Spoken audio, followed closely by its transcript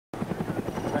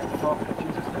top.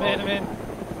 Jesus I'm in, I'm in.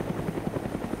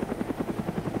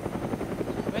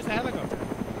 Where's the helicopter?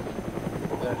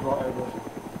 Up there, right over us.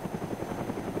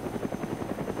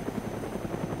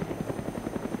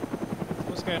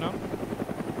 What's going on?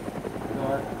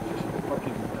 No, just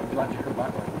fucking, I'm glad you come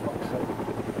back, like, fuck's sake.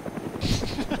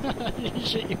 You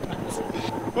shit your pants.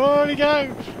 Oh, we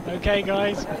go! Okay,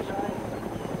 guys.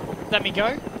 Let me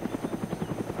go.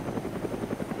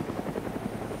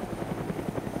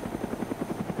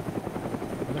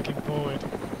 Looking forward.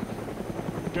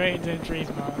 Straight into the trees,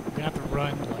 Mark. I'm gonna have to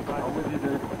run. Like, I'm with you,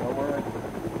 dude. Don't worry.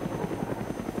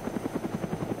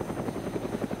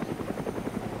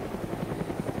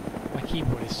 my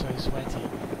keyboard is so sweaty.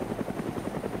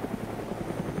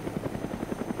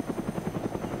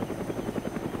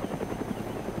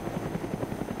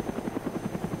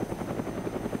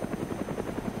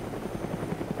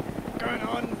 Going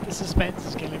on. The suspense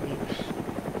is killing me.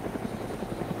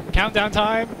 Countdown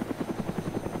time.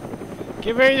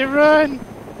 Get ready to run.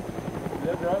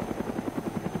 Yeah, bro.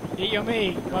 Eat your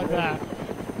meat. Like that.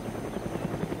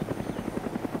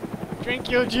 Drink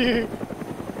your juice.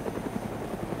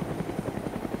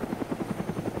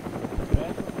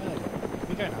 Prepare for murder.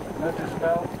 We go now. Note to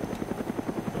spell.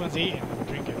 Everyone's eating and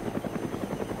drinking.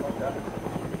 Like that.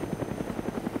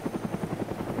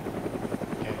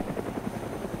 Okay.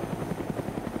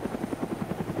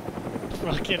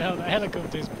 Fucking hell, the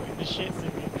helicopter's putting the shits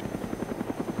in me.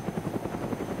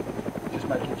 Just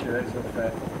making sure it's not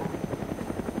fair.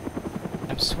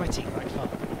 I'm sweating like fuck.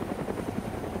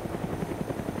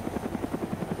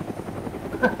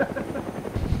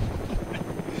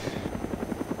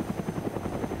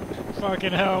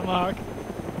 Fucking hell, Mark.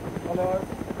 I know.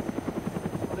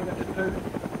 I think I just pooed.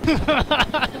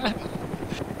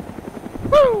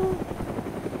 Woo!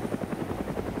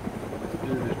 Let's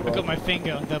do this, I bro. got my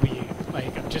finger on W.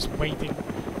 Like, I'm just waiting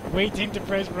to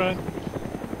press run.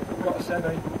 I've got a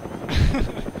semi.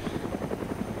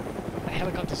 The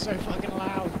helicopter's so fucking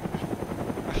loud.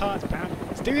 My heart's pounding.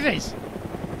 Let's do this!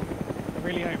 I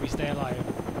really hope we stay alive a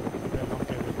bit longer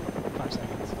than 5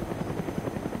 seconds.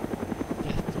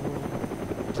 Death door.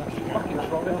 Is that Fucking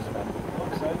trolling us, man.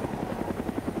 Fuck's sake.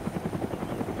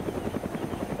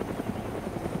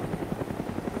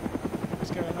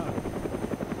 What's going on?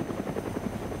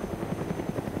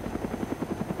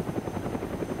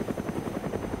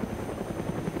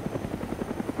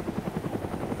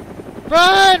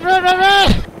 Run! Run! Run!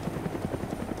 Run!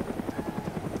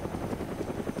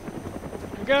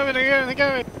 I'm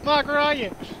going! Mark, where are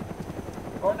you?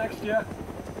 Right next to you.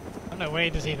 I'm not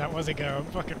waiting to see if that was a go. I'm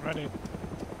fucking running.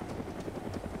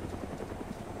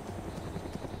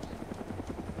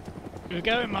 We're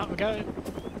going, Mark. We're going.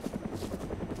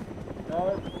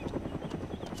 No.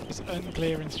 It's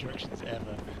unclear instructions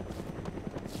ever.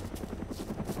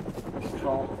 It's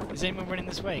troll. Is anyone running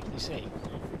this way? Can you see?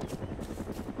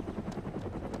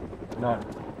 No.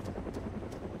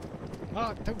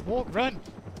 Mark, don't walk, run!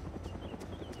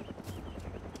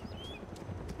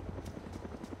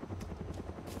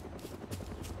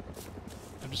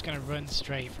 I'm just gonna run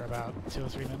straight for about 2 or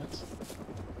 3 minutes.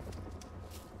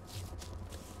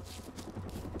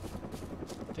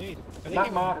 Dude, I think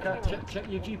Map marker. Check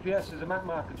your GPS. There's a map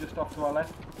marker just off to our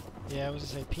left. yeah, I was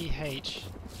gonna say PH.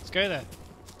 Let's go there.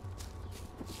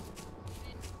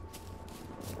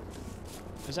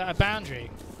 Is that a boundary?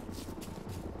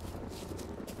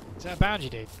 Is that a boundary,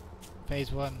 dude?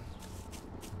 Phase 1.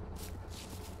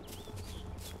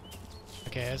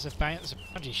 Okay, there's a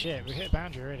boundary. Shit, we hit a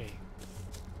boundary already.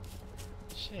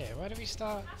 Shit, why do we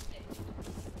start?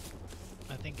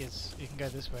 I think it's... you can go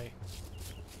this way.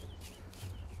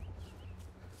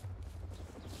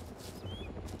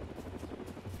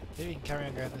 Maybe we can carry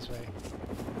on going this way.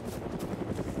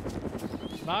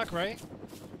 Mark, right?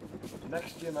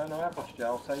 Next to you, man. I have lost you.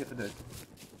 I'll say if I do.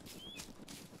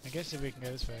 I guess if we can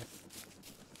go this way.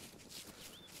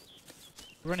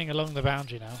 Running along the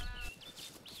boundary now.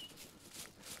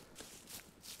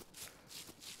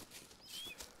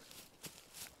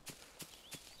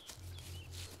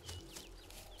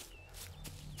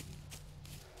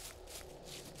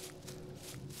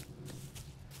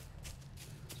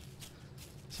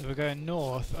 So we're going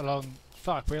north along...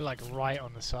 fuck, we're like right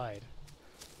on the side.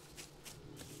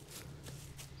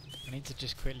 I need to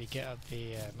just quickly get up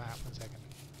the map, 1 second.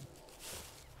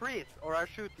 Freeze, or I'll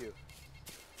shoot you.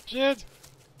 Shit!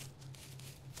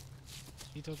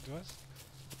 You talking to us?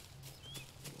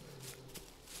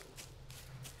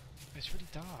 It's really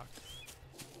dark.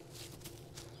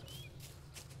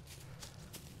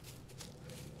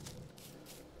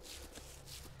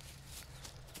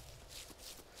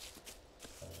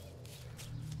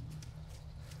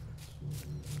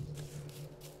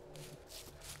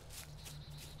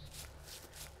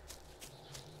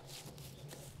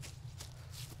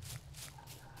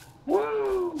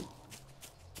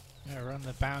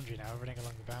 the boundary now. We're running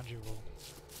along the boundary wall.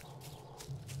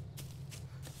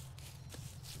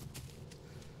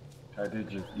 Okay,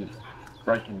 dude, you're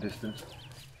breaking distance.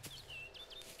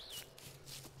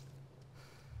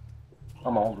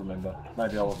 I'm old, remember.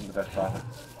 Maybe I wasn't the best driver.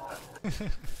 We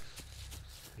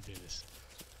do this.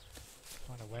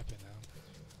 Find a weapon now.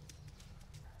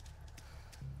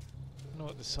 I don't know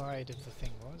what the side of the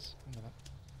thing was. A minute.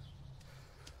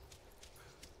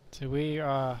 So we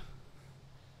are...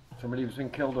 Somebody's been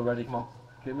killed already, come on.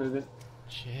 Keep moving.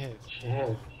 Shit.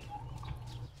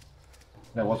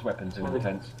 There was weapons in the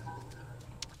tents.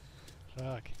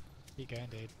 Fuck. Keep going,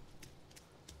 dude.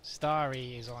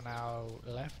 Starry is on our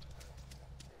left.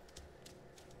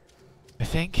 I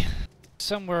think.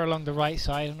 Somewhere along the right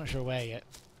side, I'm not sure where yet.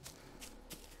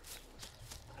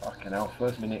 Fucking hell,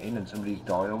 first minute in and somebody's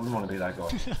died. I wouldn't want to be that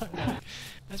guy.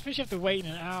 Especially if you have to wait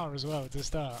an hour as well to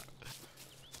start.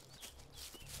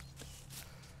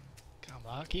 Come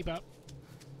on, keep up.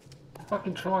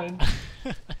 Fucking trying.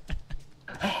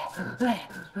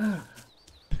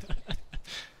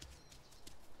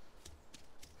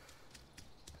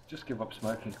 Just give up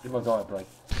smoking. Give my guy a break.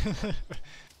 I'm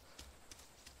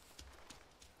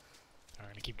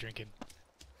gonna keep drinking.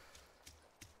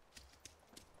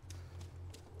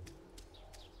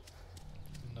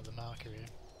 Another marker here.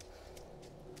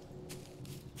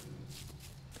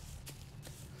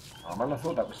 Oh man, I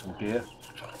thought that was some gear.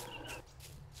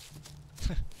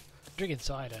 Drinking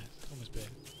cider, it's almost beer.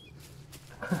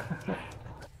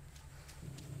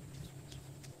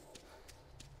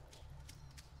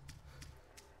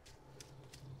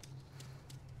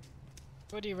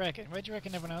 What do you reckon? Where do you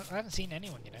reckon everyone else? I haven't seen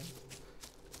anyone, you know.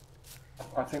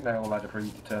 I think they all had a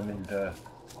predetermined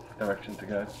direction to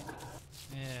go.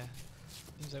 Yeah.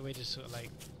 Seems like we just sort of like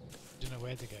don't know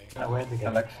where to go.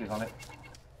 Alexi's on it.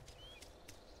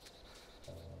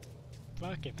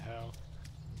 Fucking hell.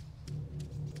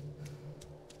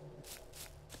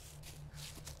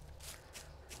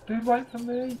 Dude, wait for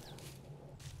me!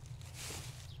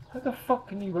 How the fuck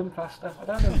can you run faster? I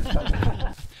don't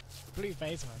understand. Blue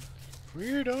face, man.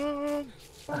 Freedom!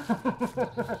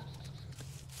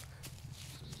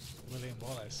 William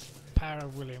Wallace. Para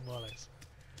William Wallace.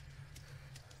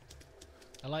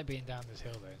 I like being down this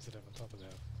hill though, instead of on top of the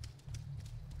hill.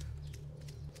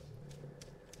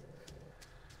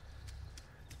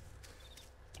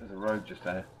 There's a road just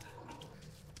there.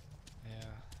 Yeah,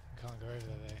 can't go over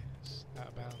there though. It's out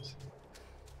of bounds.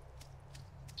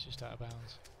 It's just out of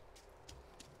bounds.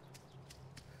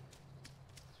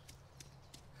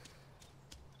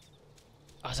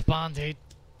 Oh, it's a barn, dude.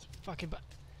 It's a fucking barn.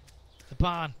 The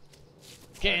barn.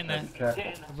 Get in there. Be careful.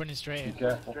 I'm running straight in. Be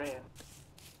careful.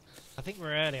 I think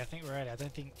we're early. I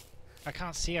don't think... I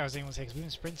can't see how anyone's here because we've been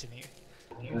sprinting it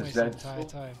There's almost the Zeds. entire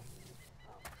time.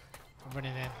 I'm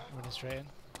running in. I'm running straight in.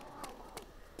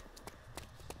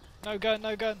 No gun,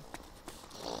 no gun.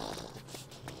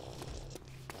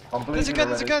 I'm bleeding There's a gun,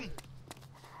 there's a already. gun!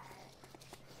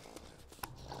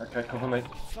 Okay, cover me.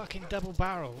 Fucking double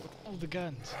barrel. All the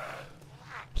guns.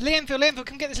 Liamfield,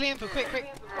 come get this Liamfield, quick. Okay.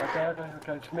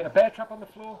 Just commit a bear trap on the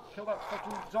floor. Kill that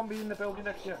fucking zombie in the building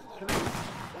next to you. Kill him.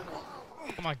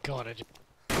 Oh my god, I just...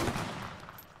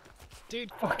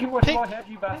 Dude, Fucking went to my head,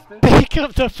 you bastard. pick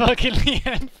up the fucking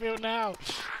Liamfield now.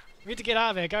 We need to get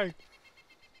out of here, go.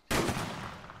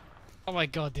 Oh my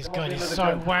god, this gun is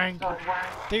so wank.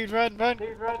 Dude, run. Got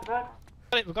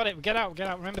it, we got it, get out.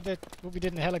 Remember what we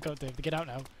did in the helicopter, get out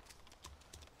now.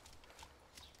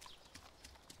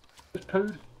 Just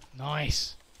pooed.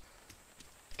 Nice.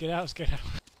 Get out.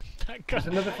 That gun. There's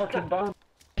another fucking bomb.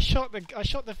 I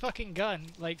shot the fucking gun,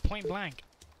 like, point blank.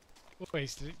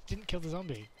 Always, didn't kill the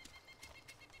zombie.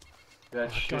 Yeah, Oh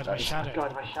shit, god, my that is-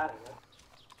 shadow.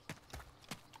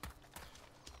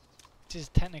 This is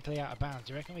technically out of bounds.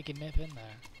 Do you reckon we can nip in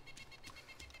there?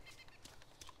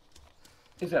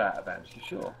 Is it out of bounds? You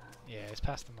sure? Yeah, it's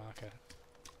past the marker.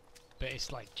 But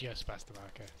it's like just past the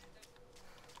marker.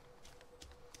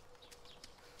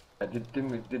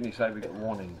 Didn't he say we get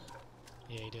warnings?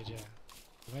 Yeah, he did, yeah.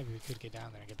 Well, maybe we could get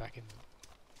down there and get back in.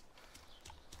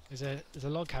 There's a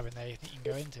log cabin there you think you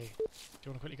can go into. Do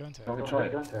you want to quickly go into it? Can we try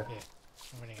it? Yeah,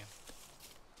 I'm running in.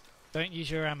 Don't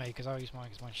use your ammo because I'll use mine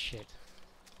because mine's shit.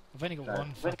 I've only got Okay.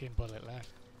 one fucking bullet left.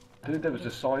 Dude, there was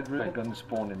a side room. A gun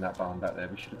spawned in that barn back there.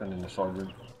 We should have gone in the side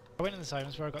room. I went in the side,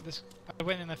 that's where I got this. I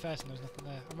went in there first and there was nothing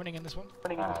there. I'm running in this one.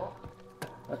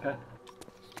 Okay.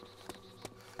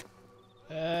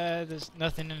 There's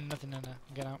nothing in there.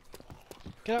 Get out.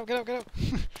 Get out.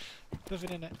 Nothing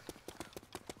in it.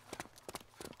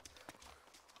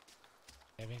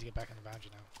 Yeah, we need to get back on the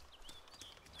boundary now.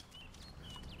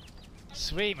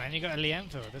 Sweet, man, you got a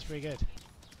Liamfield. That's pretty good.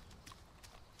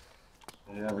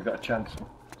 Yeah, we got a chance.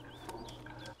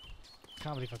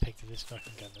 Can't believe I picked this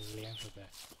fucking gun. There's a Lienfeld there.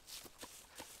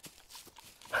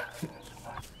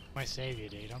 My saviour,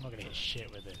 dude. I'm not gonna hit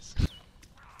shit with this.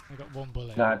 I got one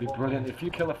bullet. Nah, it'd be brilliant. If you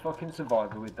kill a fucking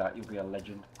survivor with that, you'll be a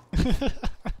legend.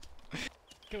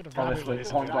 Killed a rabbit Honestly, with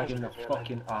point this blank gun. in the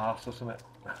fucking arse or something.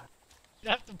 You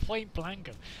have to point blank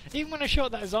him. Even when I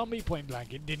shot that zombie point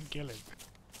blank, it didn't kill him.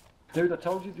 Dude, I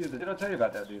told you the other. Did I tell you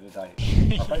about that the other day?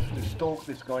 I basically stalked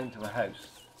this guy into a house,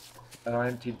 and I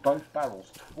emptied both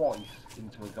barrels twice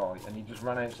into a guy, and he just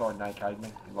ran outside and AK'd me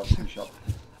in like 2 shots.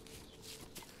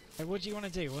 Hey, what do you want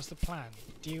to do? What's the plan?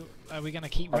 Are we going to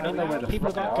keep I don't know running? where the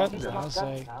People fuck got they are, guns now, so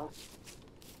I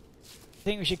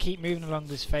think we should keep moving along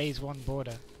this phase 1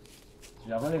 border.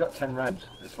 Yeah, I've only got 10 rounds.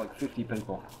 It's like 50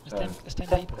 people. So. There's 10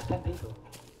 people.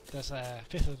 There's a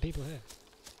fifth of the people here.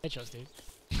 Headshots, dude.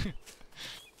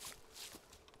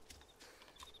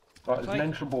 Right, there's an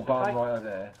entrable barn right over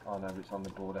there. Oh no, it's on the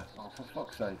border. Oh, for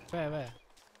fuck's sake. Where?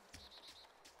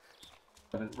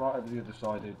 But it's right over the other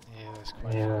side, dude. Yeah, that's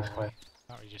quite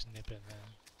Can't really just nip in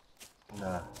there.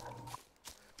 Nah.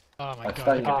 Oh my I'd god,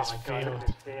 stay- look at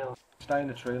this field. Stay in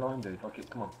the tree line, dude. Fuck it,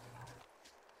 come on.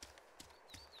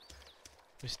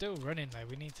 We're still running though,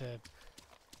 we need to... Do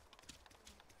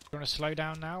you want to slow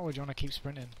down now, or do you want to keep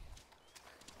sprinting?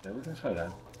 Yeah, we can slow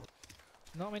down.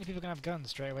 Not many people are going to have guns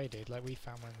straight away, dude, like we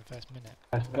found one in the first minute.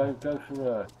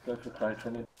 Go for crowd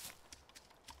running.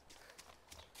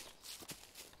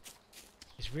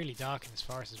 It's really dark in this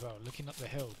forest as well. Looking up the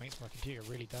hill makes my computer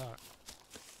really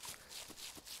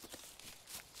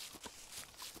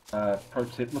dark. Pro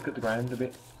tip, look at the ground a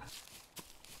bit.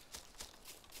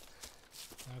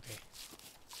 Okay.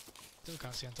 Still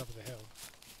can't see on top of the hill.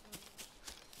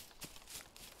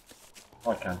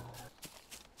 I can.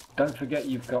 Don't forget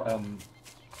you've got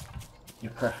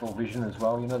your peripheral vision as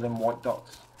well, you know them white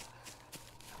dots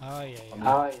Oh yeah, on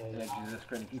yeah. the edges of the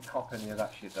screen. If you cop any of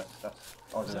that shit, that's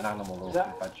either an animal or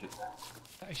some bad shit. Is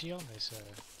that actually on this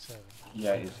server?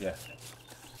 Yeah, it is, yeah.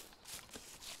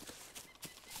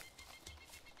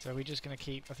 So we're just going to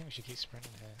keep... I think we should keep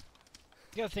sprinting here.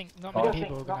 You gotta think, not many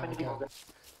people are going to have a gun.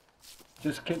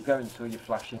 Just keep going till you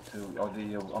flash into I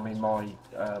mean, my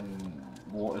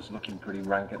water's looking pretty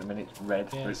rank at the minute. It's red,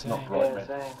 Yeah, but it's same. not bright red.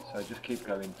 So just keep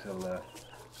going till,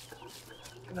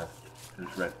 you know,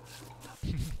 it's red.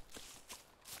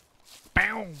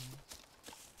 Boom!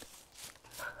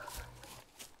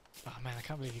 Oh man, I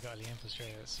can't believe you got a Lienfeld.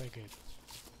 That's so good.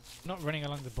 Not running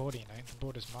along the border, you know. The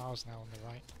border's miles now on the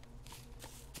right.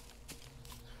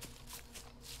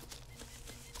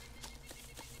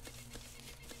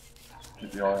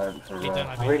 Keep your eye out for I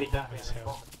really don't this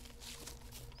hill.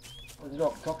 Well, you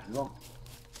got the top if you want.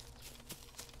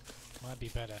 Might be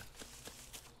better.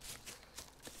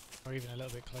 Or even a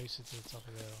little bit closer to the top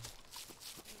of the hill.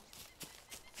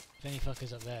 If any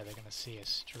fuckers up there, they're gonna see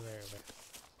us straight away.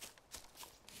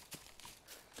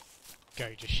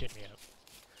 Go, just shit me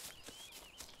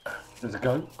up. There's a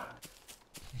goat.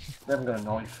 They haven't got a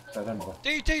knife, so don't bother.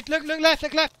 Dude, look left,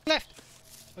 look left!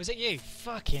 Was it you?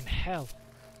 Fucking hell.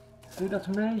 Dude, that's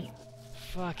me.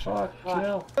 Fucking Fuck,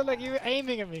 chill. Look like you were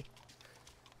aiming at me.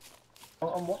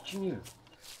 I'm watching you.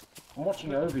 I'm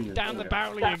watching over you. Down the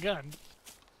barrel of your gun.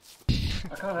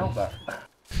 I can't help that.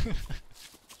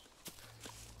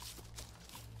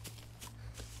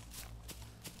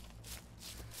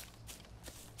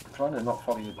 I'm trying to not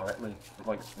follow you directly.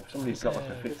 Like, if somebody's got like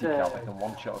a 50 cal, they can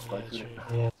one-shot us both with it.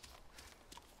 Yeah.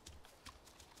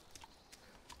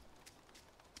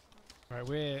 Right,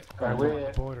 we're not on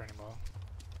the border anymore.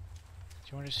 Do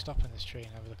you want to just stop in this tree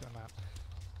and have a look at the map?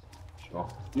 Sure.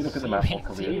 You look at the map, I'll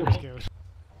cover you. Right,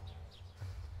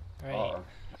 Uh-oh.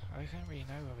 I don't really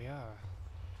know where we are.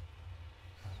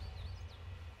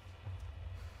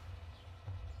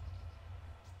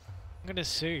 I'm gonna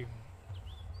assume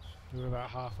we were about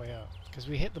halfway up, because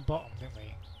we hit the bottom, didn't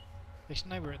we? They should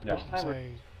know we're at the bottom, so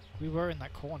we were in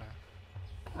that corner.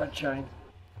 Red chain.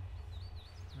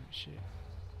 Oh shit.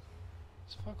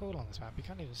 It's fuck all on this map, you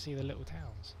can't even see the little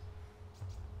towns.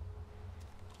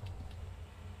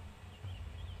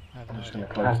 I have I'm no just idea. going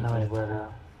to close the door.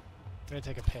 I'm gonna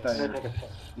take a piss. Stay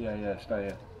here. Yeah, stay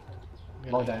here.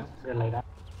 I'm gonna Lie lay down.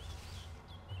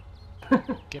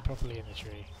 Get properly in the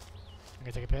tree. I'm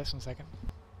gonna take a piss in a second.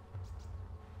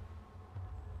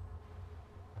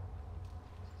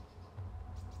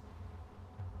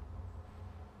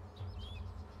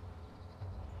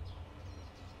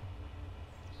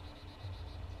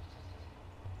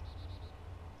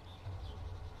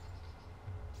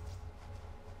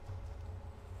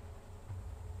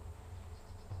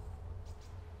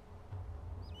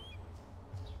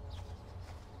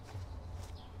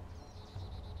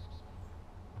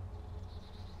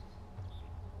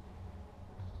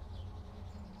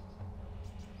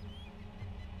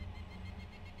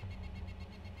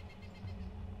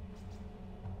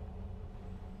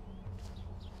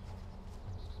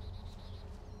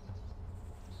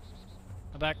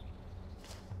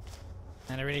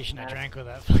 And I really shouldn't have drank all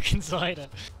that fucking cider.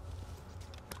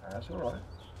 That's alright. You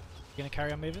gonna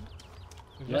carry on moving?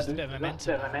 We've Yeah, lost a dude. bit of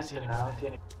momentum. I don't see any more.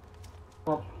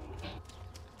 Well,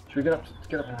 should we get up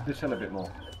this hill a bit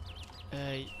more?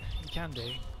 You can do.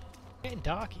 It's getting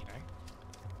dark, you know.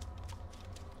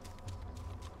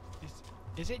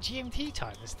 Is it GMT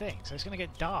time, this thing? So it's gonna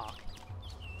get dark.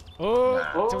 Oh!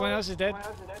 Nah. Someone else is dead.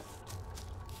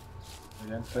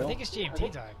 Again, I Phil? think it's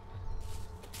GMT time.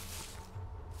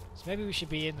 So maybe we should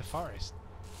be in the forest.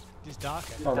 It's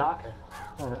darker. Alright.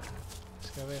 Let's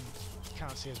go in.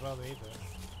 Can't see as well either.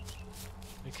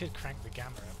 We could crank the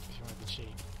gamma up if you wanted to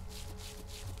cheat.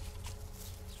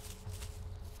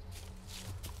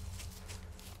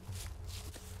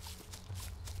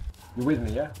 You with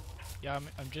me, yeah? Yeah,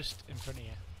 I'm just in front of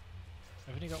you.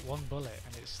 I've only got one bullet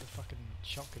and it's the fucking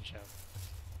shotgun shell.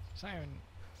 It's not even...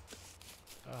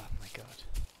 Oh my god.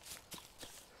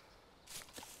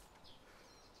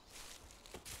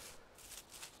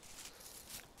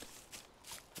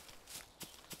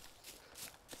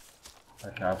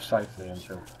 Okay, I've saved the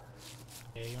until.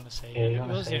 Yeah, you wanna say... Yeah, you're the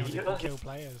only one who can kill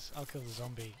players. I'll kill the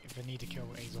zombie if I need to kill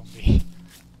a zombie.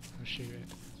 I'll shoot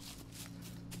it.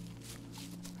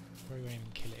 Probably won't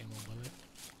even kill it in one bullet.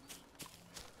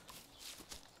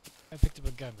 I picked up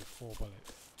a gun with 4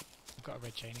 bullets. I've got a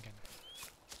red chain again.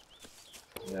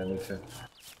 Yeah, me too.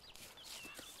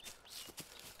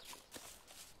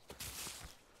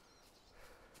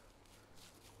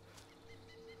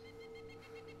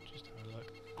 Just have a look.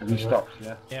 Have you stopped,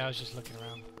 yeah? Yeah, I was just looking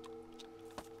around.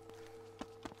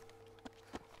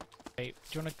 Hey, do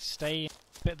you want to stay in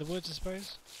a bit of the woods, I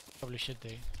suppose? Probably should do.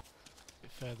 A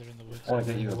bit further in the woods. I want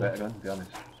to get you a better gun, to be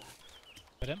honest.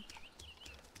 Pardon?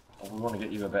 We want to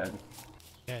get you a better gun.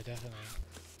 Yeah, definitely.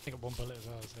 I got 1 bullet as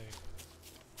well, so...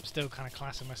 I'm still kind of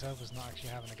classing myself as not actually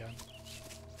having a gun.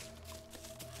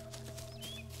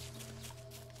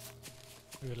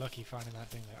 We were lucky finding that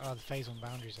thing there. Oh, the phase 1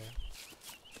 boundaries there.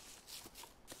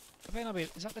 I bet not be...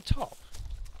 Is that the top?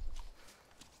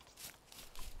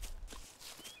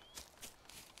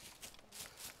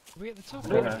 Are we at the top?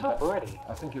 We're at the top already?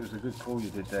 I think it was a good call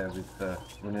you did there with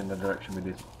running the direction we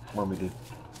did, when we did.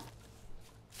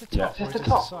 The top, Yeah. or is it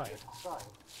the side? I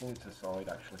think it's the side,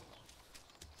 actually.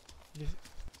 Yes.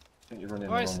 I think you're running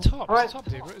Oh, the it's wrong the top, it's the top,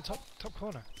 dude. We're at the top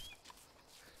corner.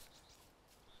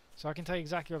 So I can tell you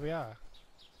exactly where we are.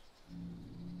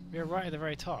 We are right at the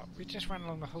very top. We just ran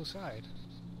along the whole side.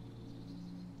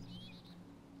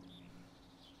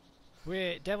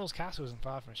 Devil's Castle isn't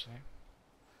far from us, you know.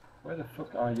 Where the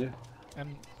fuck are you?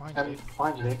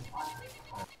 Behind you, dude.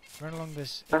 Run along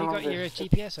this. Have you got your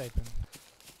GPS open?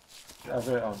 I've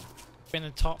got it on. In the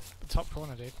top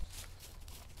corner, dude.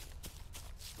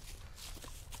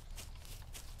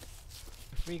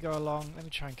 If we go along, let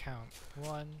me try and count.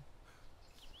 1,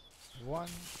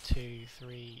 2,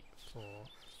 3, 4,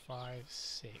 5,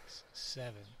 6,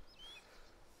 7.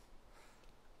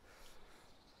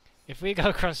 If we go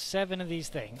across 7 of these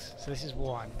things, so this is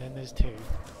 1, then there's 2.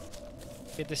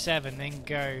 Hit the 7, then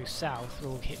go south,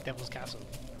 we'll hit Devil's Castle.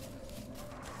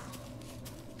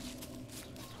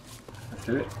 Let's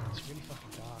do it. It's really fucking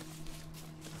dark.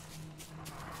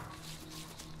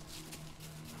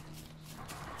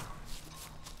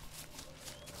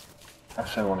 I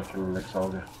so want to kill the next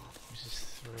soldier. This is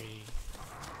 3.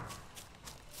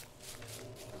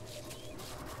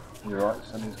 You're right, the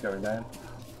sun is going down.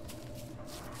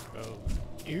 Oh,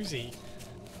 Uzi.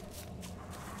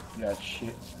 Yeah, it's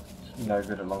shit. It's no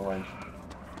good at long range.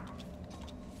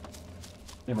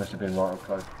 He must have been right up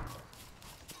close.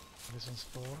 This one's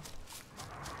 4.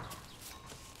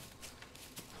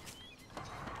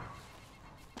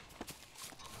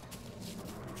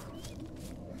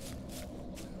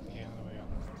 Yeah, there we go.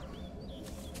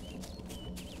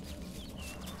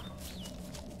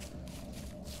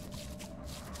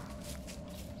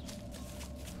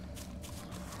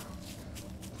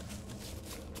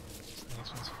 The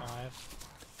next one's 5.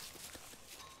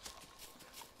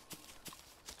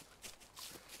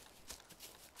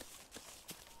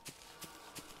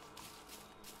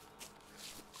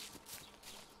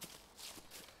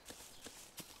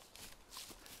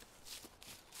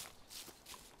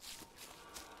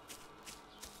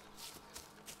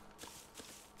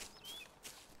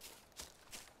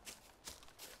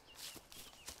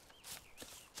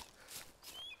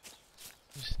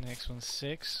 This next one's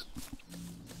 6.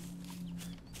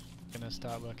 Gonna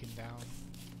start working down.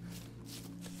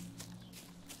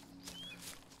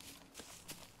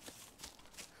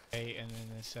 8 and then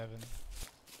there's 7.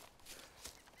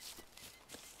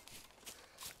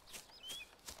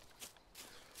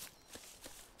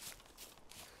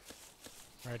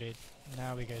 Right, dude.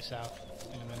 Now we go south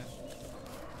in a minute.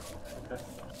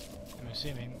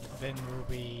 assuming. Then we'll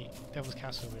be Devil's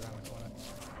Castle will be around the corner.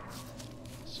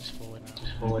 Let's just forward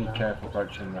now. Be careful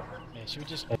approaching that. Yeah, should we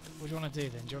just... What do you want to do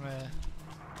then? Do you want to... I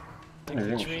Take the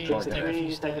think we trees, should try take it. a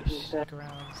few steps, look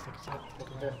around, stick a step,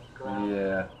 look around.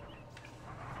 Yeah.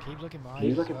 Keep looking behind.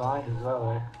 Keep looking behind as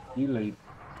well, eh? You lead.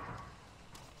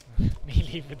 Me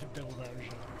leave with the double barrel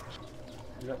shot.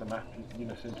 You got the map. You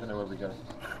seem to know where we're going.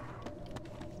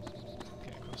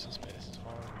 Get across this bit. This is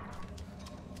horrible.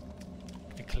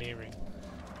 A clearing.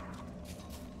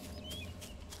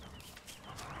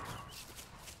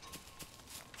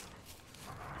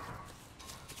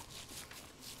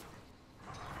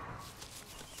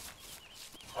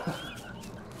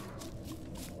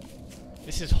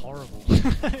 This is horrible.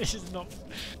 This is not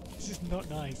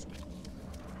nice.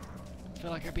 I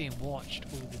feel like I'm being watched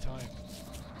all the time.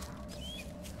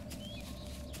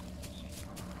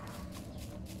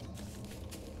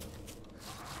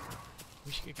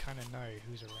 Wish you could kind of know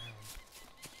who's around.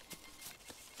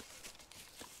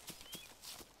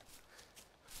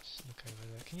 Just look over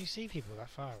there. Can you see people that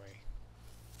far away?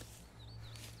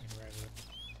 Wherever.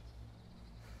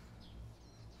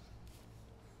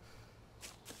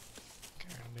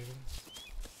 Carry on moving.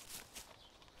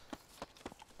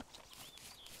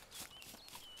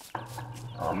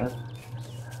 Oh man.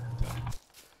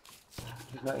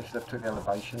 Just noticed they've took the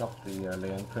elevation off the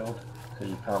Leon field, so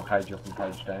you can't page up and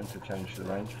page down to change the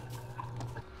range.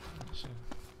 So,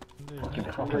 Fucking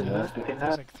properly nerfed it.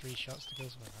 there's like 3 shots to go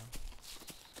somewhere now.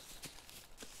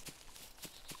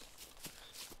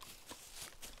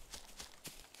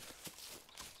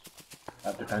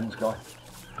 That depends, guy.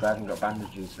 If they haven't got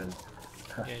bandages, then...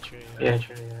 Yeah, true. Yeah,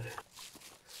 true, yeah.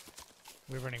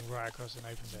 We're running right across an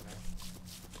open bit now.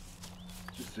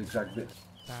 Just zigzag bit.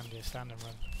 Stand and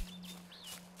run.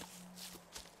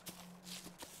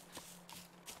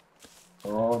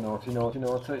 Oh, naughty, naughty,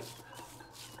 naughty.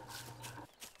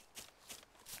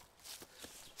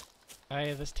 Oh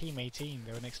yeah, there's Team 18.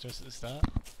 They were next to us at the start.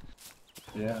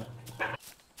 Yeah.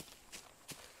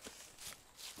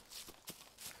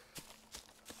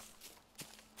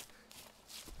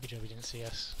 Good job we didn't see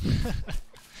us.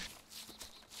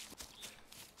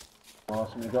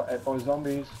 Awesome, you got hit by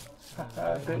zombies.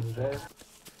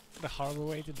 The horrible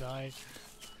way to die.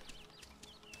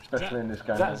 Especially in this Is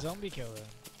game. that a zombie killer?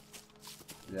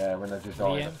 Yeah, when they just The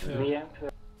die. Enfield.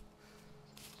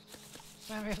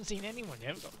 Man, we haven't seen anyone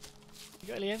yet. You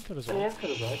got Lee Enfield as well.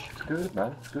 It's good,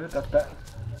 man. It's good. That's better.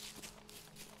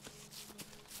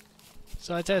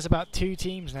 So I'd say it's about 2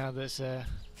 teams now that's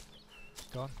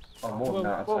gone. Oh, more than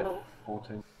that, I'd say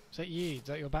 14. Is that you? Is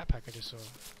that your backpack I just saw?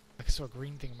 I saw a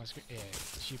green thing on my screen. Yeah,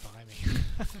 it's you behind me.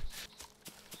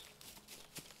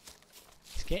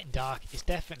 It's getting dark. It's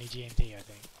definitely GMT, I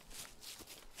think.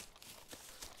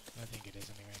 I think it is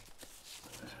anyway.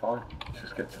 It's fine. Let's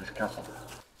just get to this castle.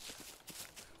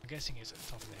 I'm guessing it's at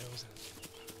the top of the hills then.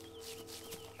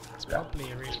 It's Yeah.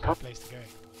 probably a really good place to go.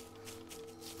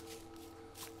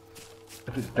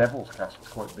 If it's Devil's Castle,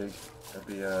 it's quite big. There'll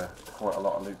be quite a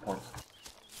lot of loot points.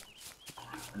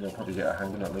 And you'll probably get a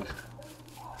hanging at least.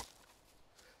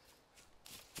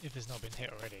 If it's not been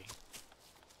hit already.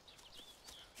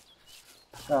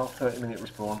 Well, 30-minute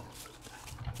respawn.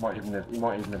 You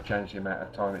might even have changed the amount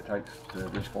of time it takes to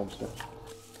respawn stuff.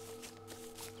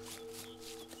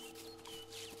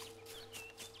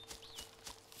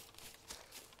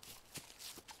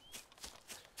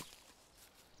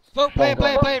 Whoa, play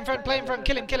in front,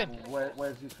 kill him.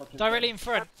 Where's his fucking... Directly in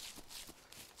front.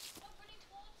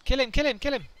 Kill him.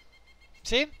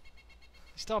 See him?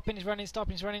 He's stopping, he's running.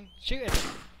 Shoot him.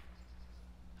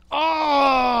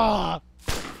 Oh!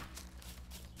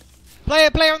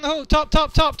 Player on the hall. Top.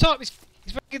 He's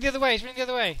running the other way. He's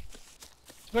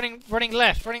running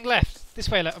left. This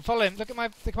way, look. Follow him. Look at my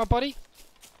body.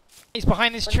 He's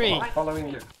behind this tree. I'm following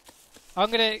you.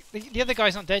 The other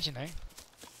guy's not dead, you know.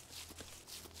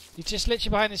 He's just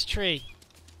literally behind this tree.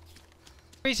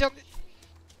 He's not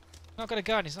got a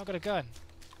gun.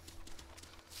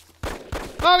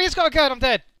 Oh, he's got a gun. I'm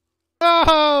dead.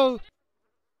 No!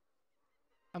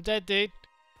 I'm dead, dude.